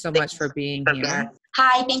 Thank you so much for being here.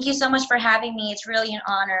 Hi, thank you so much for having me. It's really an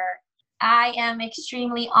honor. I am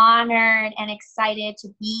extremely honored and excited to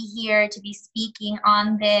be here, to be speaking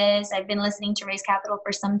on this. I've been listening to Race Capital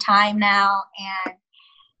for some time now, and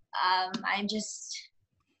I'm just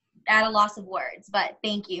at a loss of words, but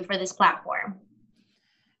thank you for this platform.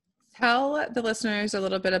 Tell the listeners a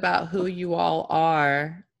little bit about who you all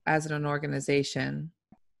are as an organization.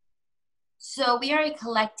 So we are a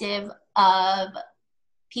collective of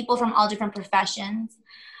people from all different professions,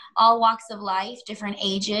 all walks of life, different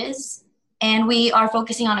ages. And we are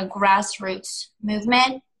focusing on a grassroots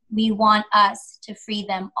movement. We want us to free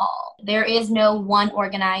them all. There is no one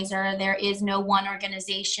organizer. There is no one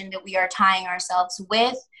organization that we are tying ourselves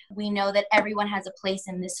with. We know that everyone has a place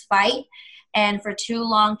in this fight. And for too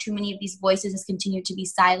long, too many of these voices has continued to be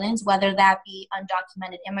silenced, whether that be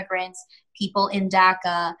undocumented immigrants, people in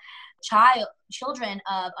DACA, children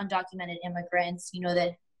of undocumented immigrants,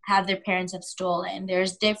 that have their parents have stolen.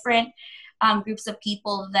 There's different groups of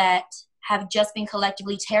people that have just been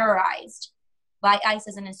collectively terrorized by ICE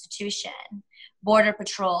as an institution, Border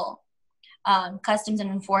Patrol, Customs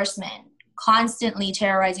and Enforcement, constantly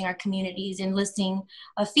terrorizing our communities, enlisting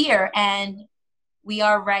a fear. And we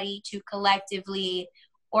are ready to collectively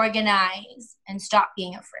organize and stop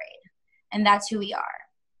being afraid. And that's who we are.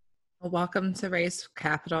 Well, welcome to Race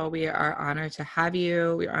Capital. We are honored to have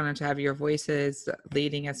you. We are honored to have your voices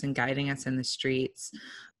leading us and guiding us in the streets.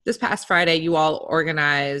 This past Friday, you all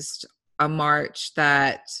organized a march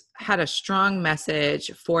that had a strong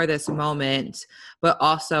message for this moment, but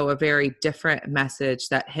also a very different message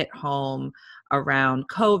that hit home around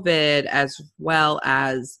COVID, as well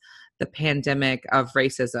as the pandemic of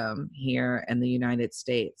racism here in the United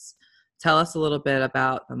States. Tell us a little bit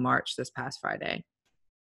about the march this past Friday.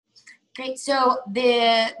 Great. So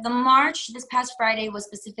the march this past Friday was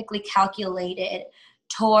specifically calculated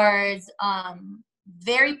towards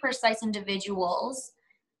very precise individuals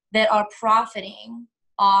that are profiting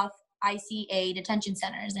off ICA detention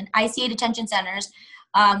centers. And ICA detention centers,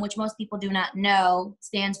 which most people do not know,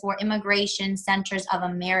 stands for Immigration Centers of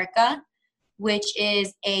America, which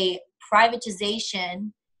is a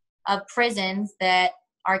privatization of prisons that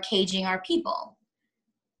are caging our people.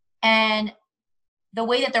 And the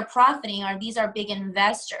way that they're profiting these are big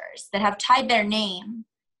investors that have tied their name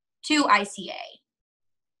to ICA.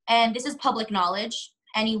 And this is public knowledge.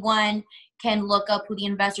 Anyone can look up who the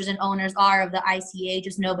investors and owners are of the ICA,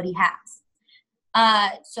 just nobody has.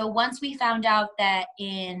 So once we found out that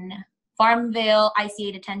in Farmville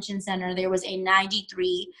ICA Detention Center, there was a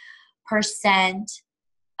 93%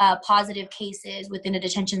 positive cases within a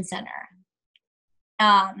detention center.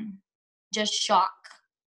 Just shock.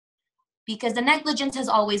 Because the negligence has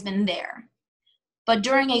always been there. But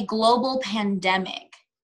during a global pandemic,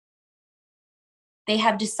 they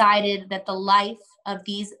have decided that the life of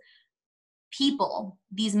these people,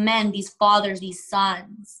 these men, these fathers, these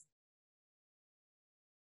sons,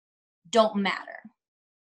 don't matter.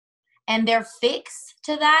 And their fix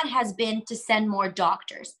to that has been to send more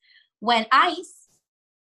doctors. When ICE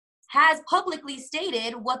has publicly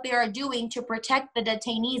stated what they are doing to protect the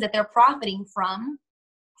detainees that they're profiting from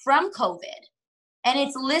COVID. And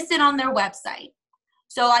it's listed on their website.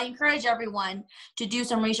 So I encourage everyone to do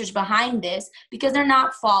some research behind this because they're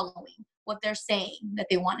not following what they're saying that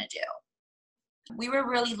they want to do. We were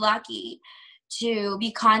really lucky to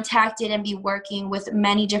be contacted and be working with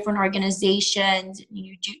many different organizations,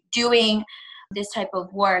 doing this type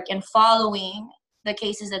of work and following the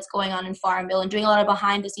cases that's going on in Farmville and doing a lot of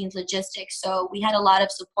behind the scenes logistics. So we had a lot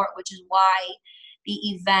of support, which is why the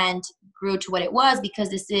event grew to what it was, because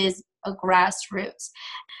this is a grassroots.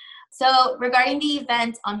 So regarding the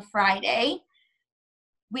event on Friday,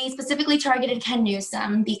 we specifically targeted Ken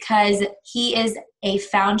Newsom because he is a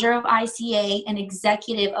founder of ICA, an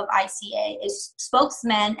executive of ICA, a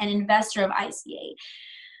spokesman and investor of ICA.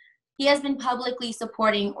 He has been publicly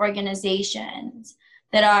supporting organizations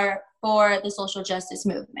that are for the social justice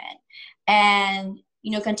movement and,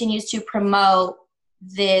 continues to promote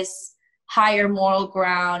this higher moral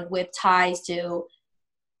ground with ties to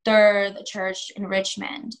the church in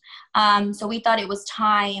Richmond. So we thought it was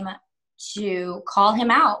time to call him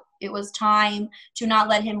out. It was time to not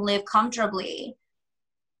let him live comfortably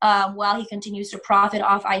while he continues to profit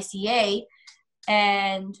off ICA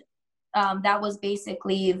And that was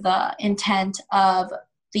basically the intent of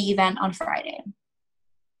the event on Friday.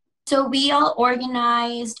 So we all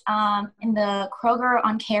organized in the Kroger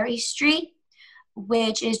on Carey Street,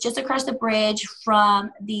 which is just across the bridge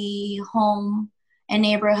from the home and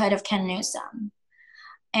neighborhood of Ken Newsom.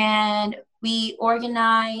 And we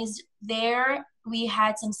organized there. We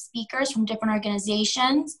had some speakers from different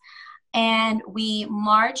organizations, and we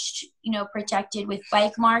marched, protected with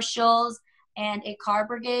bike marshals and a car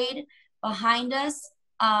brigade behind us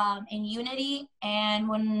in unity. And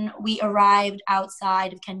when we arrived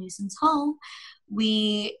outside of Ken Newsom's home,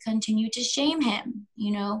 we continued to shame him,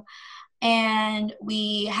 and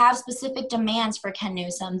we have specific demands for Ken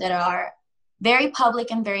Newsom that are very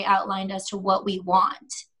public and very outlined as to what we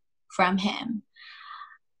want from him.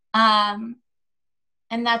 And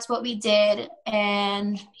that's what we did.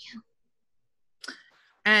 And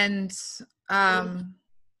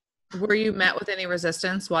were you met with any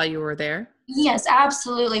resistance while you were there? Yes,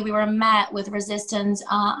 absolutely. We were met with resistance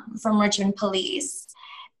from Richmond police.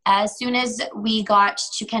 As soon as we got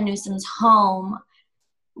to Ken Newsom's home,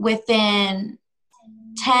 within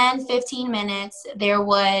 10, 15 minutes, there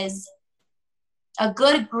was a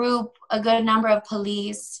good number of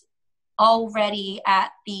police already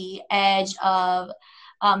at the edge of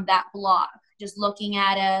that block, just looking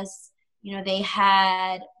at us. They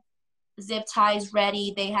had zip ties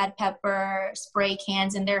ready. They had pepper spray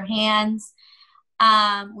cans in their hands.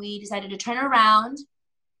 We decided to turn around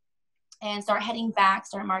and start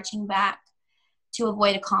marching back to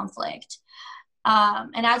avoid a conflict.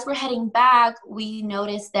 And as we're heading back, we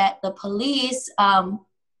noticed that the police turn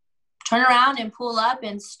around and pull up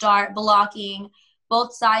and start blocking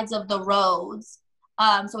both sides of the roads.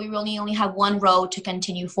 So we really only have one road to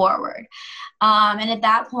continue forward. And at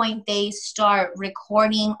that point, they start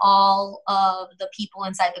recording all of the people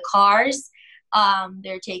inside the cars.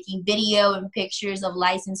 They're taking video and pictures of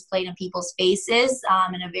license plate and people's faces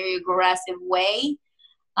in a very aggressive way,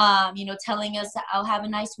 telling us, "I'll have a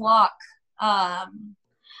nice walk."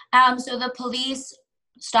 So the police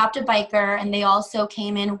stopped a biker, and they also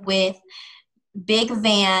came in with big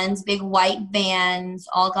white vans,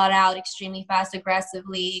 all got out extremely fast,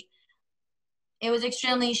 aggressively. It was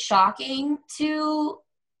extremely shocking to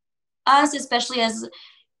us, especially as,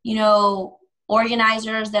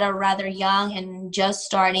 organizers that are rather young and just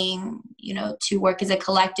starting, to work as a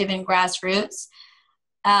collective in grassroots,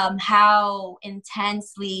 how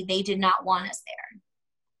intensely they did not want us there.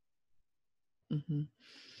 Mm-hmm.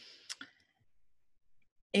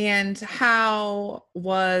 And how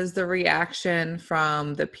was the reaction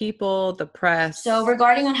from the people, the press? So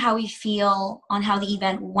regarding on how we feel on how the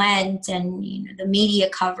event went and the media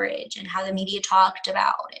coverage and how the media talked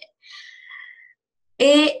about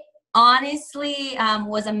it honestly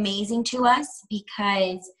was amazing to us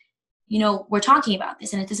because, we're talking about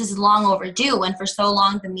this and this is long overdue. And for so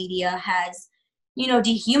long, the media has,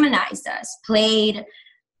 dehumanized us, played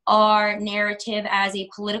our narrative as a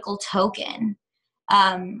political token.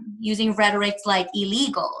 Using rhetorics like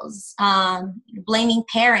illegals, blaming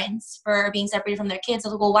parents for being separated from their kids.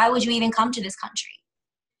 So, well, why would you even come to this country?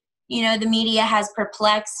 The media has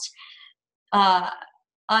perplexed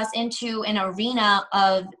us into an arena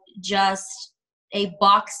of just a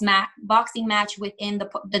boxing match within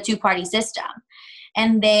the two-party system.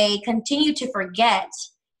 And they continue to forget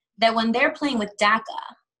that when they're playing with DACA,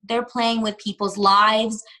 they're playing with people's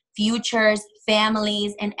lives, futures,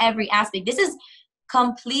 families, and every aspect. This is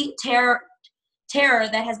complete terror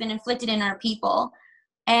that has been inflicted in our people,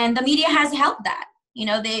 and the media has helped that.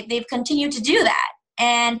 They've continued to do that,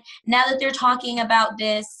 and now that they're talking about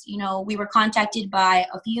this, we were contacted by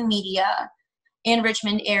a few media in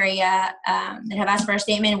Richmond area that have asked for a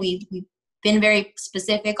statement. We've been very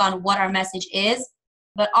specific on what our message is,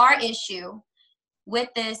 but our issue with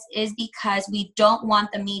this is because we don't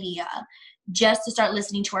want the media just to start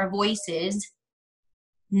listening to our voices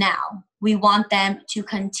now. We want them to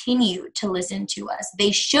continue to listen to us.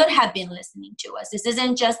 They should have been listening to us. This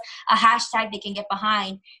isn't just a hashtag they can get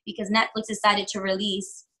behind because Netflix decided to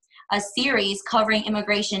release a series covering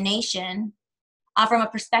Immigration Nation from a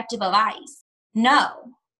perspective of ICE.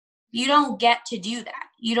 No, you don't get to do that.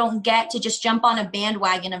 You don't get to just jump on a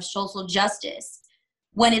bandwagon of social justice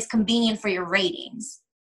when it's convenient for your ratings.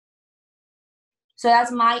 So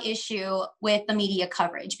that's my issue with the media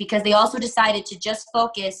coverage, because they also decided to just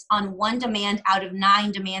focus on one demand out of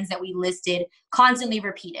 9 demands that we listed, constantly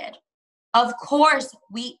repeated. Of course,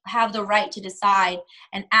 we have the right to decide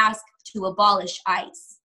and ask to abolish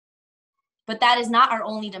ICE. But that is not our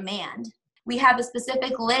only demand. We have a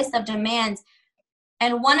specific list of demands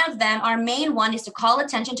And one of them, our main one, is to call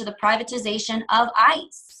attention to the privatization of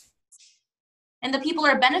ICE. And the people who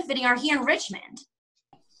are benefiting are here in Richmond.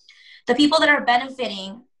 The people that are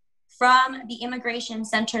benefiting from the Immigration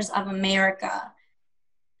Centers of America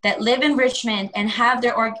that live in Richmond and have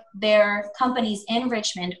their companies in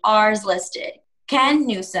Richmond, ours listed. Ken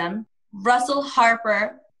Newsom, Russell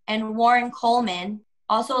Harper, and Warren Coleman,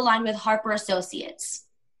 also aligned with Harper Associates.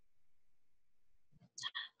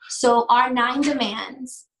 So our 9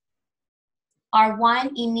 demands are: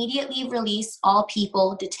 1, immediately release all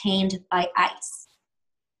people detained by ICE.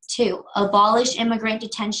 2, abolish immigrant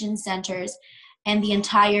detention centers and the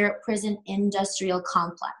entire prison industrial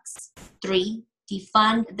complex. 3,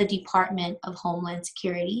 defund the Department of Homeland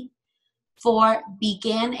Security. 4,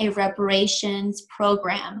 begin a reparations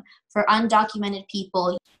program for undocumented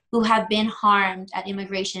people who have been harmed at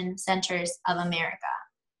Immigration Centers of America.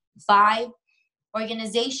 5,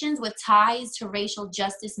 organizations with ties to racial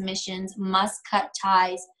justice missions must cut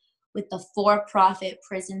ties with the for-profit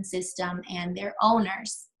prison system and their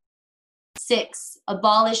owners. 6,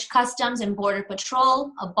 abolish Customs and Border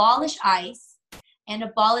Patrol, abolish ICE, and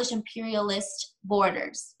abolish imperialist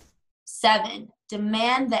borders. 7,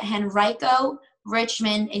 demand that Henrico,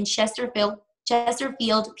 Richmond, and Chesterfield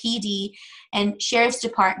PD and Sheriff's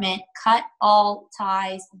Department cut all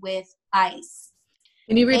ties with ICE.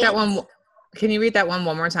 Can you read that one? Can you read that one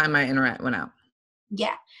more time? My internet went out.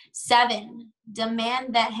 Yeah. 7,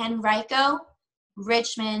 demand that Henrico,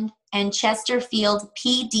 Richmond, and Chesterfield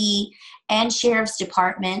PD and Sheriff's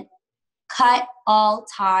Department cut all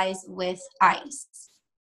ties with ICE.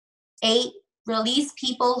 8, release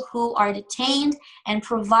people who are detained and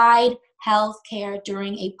provide health care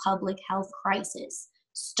during a public health crisis.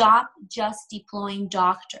 Stop just deploying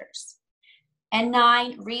doctors. And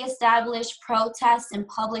 9, reestablish protests and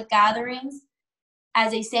public gatherings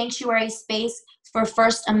as a sanctuary space for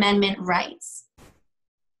First Amendment rights.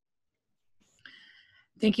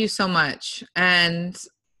 Thank you so much. And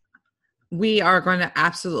we are going to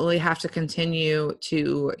absolutely have to continue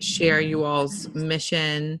to share you all's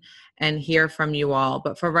mission and hear from you all.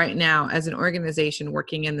 But for right now, as an organization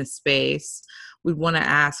working in the space, we want to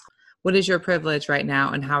ask, what is your privilege right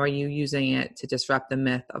now and how are you using it to disrupt the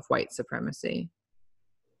myth of white supremacy?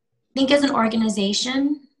 I think as an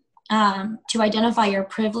organization, to identify our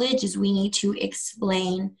privilege is we need to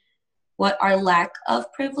explain what our lack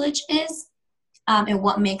of privilege is, and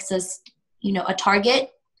what makes us, a target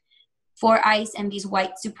for ICE and these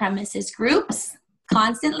white supremacist groups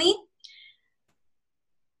constantly,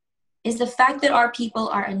 is the fact that our people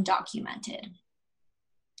are undocumented.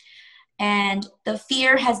 And the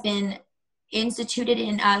fear has been instituted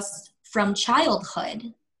in us from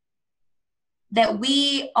childhood that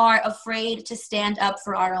we are afraid to stand up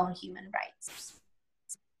for our own human rights.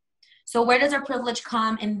 So where does our privilege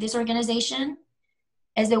come in this organization?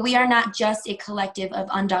 Is that we are not just a collective of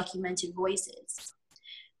undocumented voices,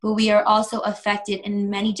 but we are also affected in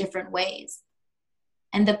many different ways.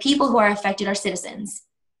 And the people who are affected are citizens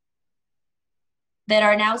that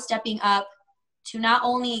are now stepping up to not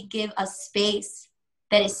only give a space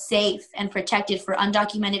that is safe and protected for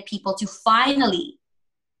undocumented people to finally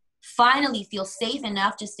feel safe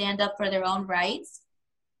enough to stand up for their own rights,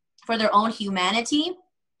 for their own humanity.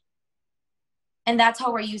 And that's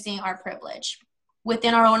how we're using our privilege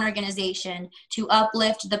within our own organization to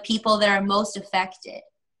uplift the people that are most affected.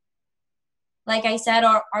 Like I said,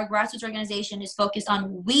 our grassroots organization is focused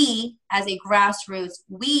on we as a grassroots,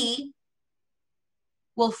 we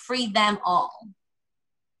will free them all.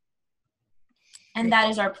 And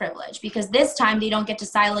that is our privilege, because this time they don't get to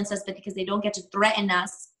silence us, but because they don't get to threaten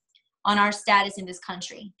us on our status in this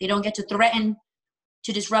country. They don't get to threaten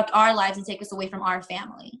to disrupt our lives and take us away from our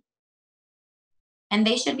family. And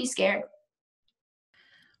they should be scared.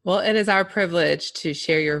 Well, it is our privilege to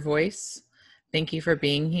share your voice. Thank you for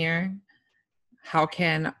being here. How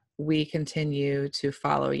can we continue to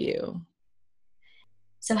follow you?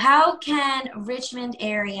 So how can Richmond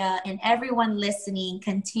area and everyone listening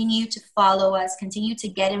continue to follow us, continue to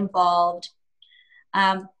get involved?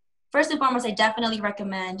 First and foremost, I definitely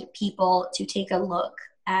recommend people to take a look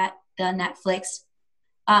at the Netflix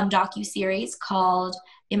docuseries called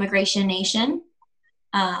Immigration Nation.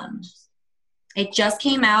 It just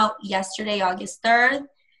came out yesterday, August 3rd,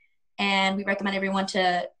 and we recommend everyone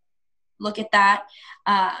to look at that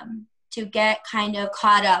to get kind of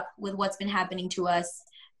caught up with what's been happening to us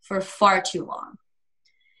for far too long.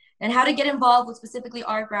 And how to get involved with specifically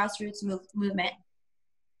our grassroots movement.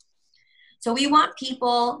 So we want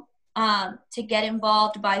people to get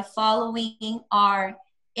involved by following our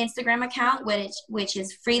Instagram account, which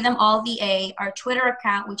is Free Them All VA, our Twitter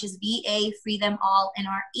account, which is VA Free Them All, and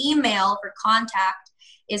our email for contact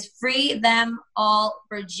is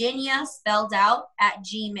freethemallvirginia spelled out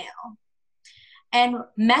 @gmail. And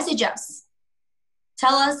message us.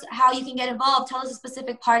 Tell us how you can get involved. Tell us a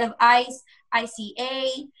specific part of ICE,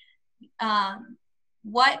 ICA,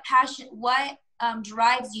 what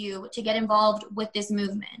drives you to get involved with this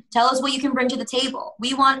movement. Tell us what you can bring to the table.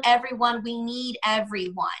 We want everyone. We need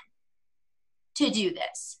everyone to do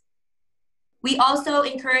this. We also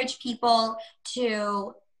encourage people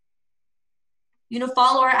to,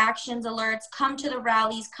 follow our actions alerts, come to the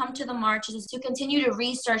rallies, come to the marches, to continue to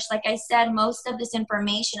research. Like I said, most of this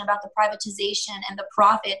information about the privatization and the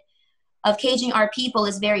profit of caging our people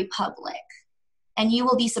is very public. And you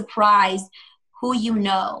will be surprised who you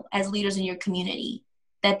know as leaders in your community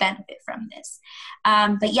that benefit from this.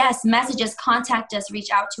 But yes, messages, contact us,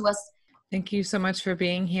 reach out to us. Thank you so much for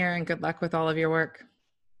being here, and good luck with all of your work.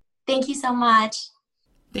 Thank you so much.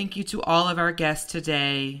 Thank you to all of our guests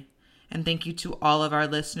today. And thank you to all of our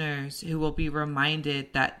listeners who will be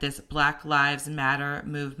reminded that this Black Lives Matter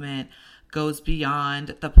movement goes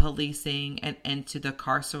beyond the policing and into the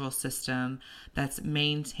carceral system that's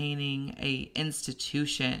maintaining an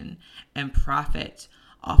institution and profit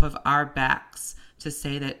off of our backs to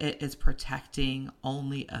say that it is protecting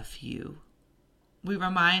only a few. We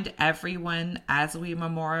remind everyone as we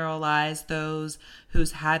memorialize those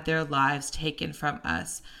who's had their lives taken from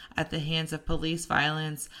us at the hands of police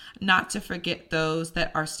violence, not to forget those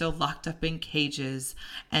that are still locked up in cages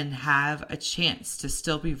and have a chance to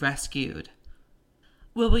still be rescued.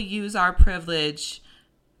 Will we use our privilege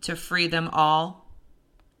to free them all?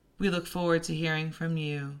 We look forward to hearing from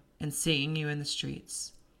you and seeing you in the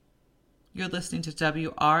streets. You're listening to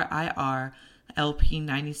WRIR LP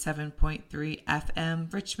 97.3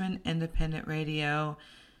 FM, Richmond Independent Radio,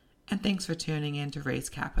 and thanks for tuning in to Raise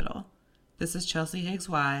Capital. This is Chelsea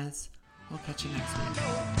Higgs-Wise. We'll catch you next week.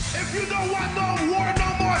 If you don't want no war,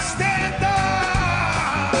 no more, stand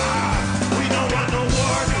up. We don't want no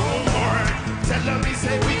war no more. Tell them we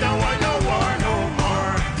say we don't want no war no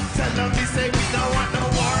more. Tell them we say we don't want no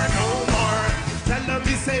war no more. Tell them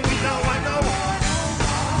we say we don't want no war no more.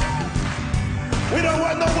 We don't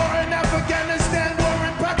want no war in Afghanistan, war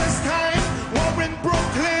in Pakistan, war in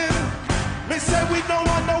Brooklyn. Me say we don't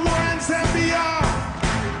want no war in Zambia.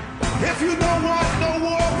 If you don't want